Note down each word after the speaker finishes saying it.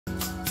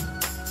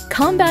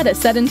Combat a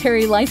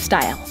sedentary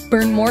lifestyle,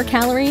 burn more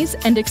calories,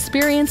 and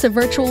experience a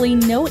virtually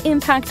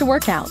no-impact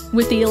workout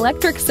with the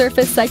Electric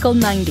Surface Cycle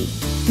 90,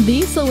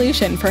 the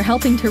solution for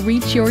helping to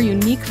reach your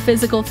unique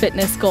physical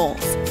fitness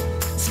goals.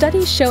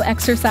 Studies show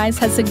exercise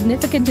has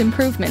significant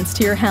improvements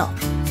to your health.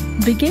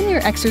 Begin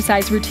your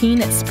exercise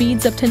routine at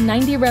speeds up to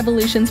 90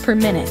 revolutions per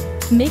minute,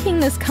 making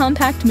this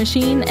compact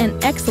machine an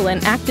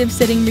excellent active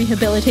sitting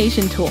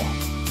rehabilitation tool.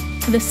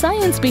 The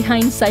science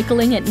behind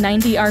cycling at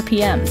 90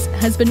 RPMs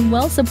has been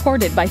well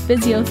supported by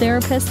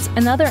physiotherapists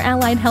and other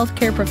allied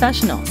healthcare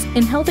professionals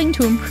in helping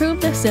to improve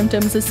the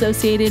symptoms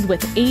associated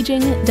with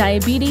aging,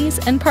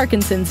 diabetes, and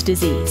Parkinson's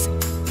disease.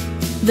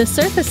 The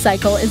Surface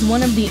Cycle is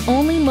one of the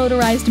only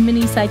motorized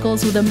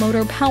mini-cycles with a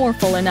motor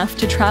powerful enough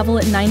to travel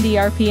at 90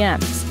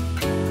 RPMs.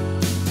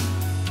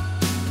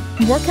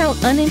 Work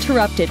out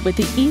uninterrupted with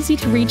the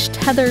easy-to-reach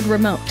tethered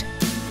remote.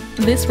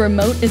 This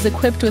remote is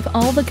equipped with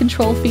all the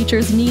control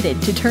features needed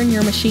to turn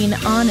your machine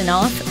on and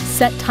off,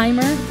 set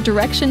timer,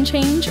 direction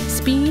change,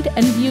 speed,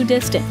 and view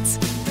distance.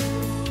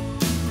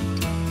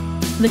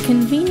 The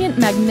convenient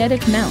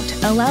magnetic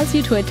mount allows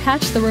you to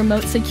attach the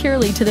remote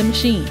securely to the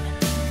machine.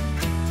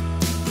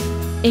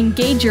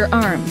 Engage your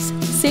arms,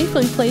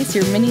 safely place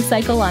your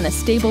mini-cycle on a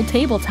stable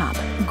tabletop,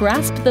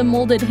 grasp the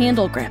molded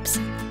handle grips,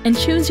 and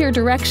choose your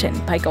direction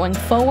by going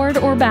forward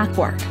or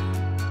backward.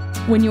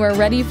 When you are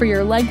ready for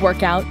your leg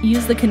workout,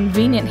 use the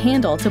convenient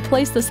handle to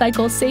place the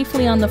cycle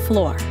safely on the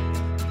floor.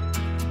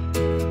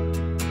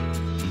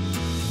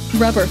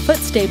 Rubber foot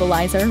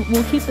stabilizer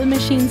will keep the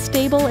machine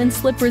stable and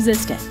slip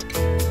resistant.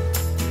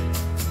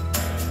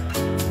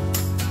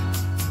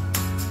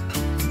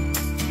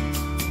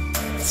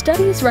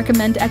 Studies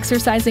recommend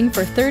exercising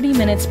for 30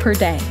 minutes per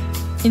day.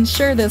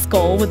 Ensure this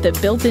goal with the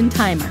built-in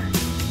timer.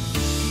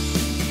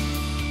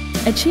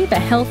 Achieve a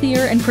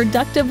healthier and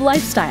productive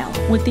lifestyle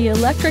with the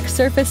Electric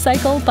Surface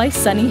Cycle by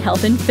Sunny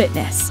Health and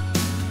Fitness.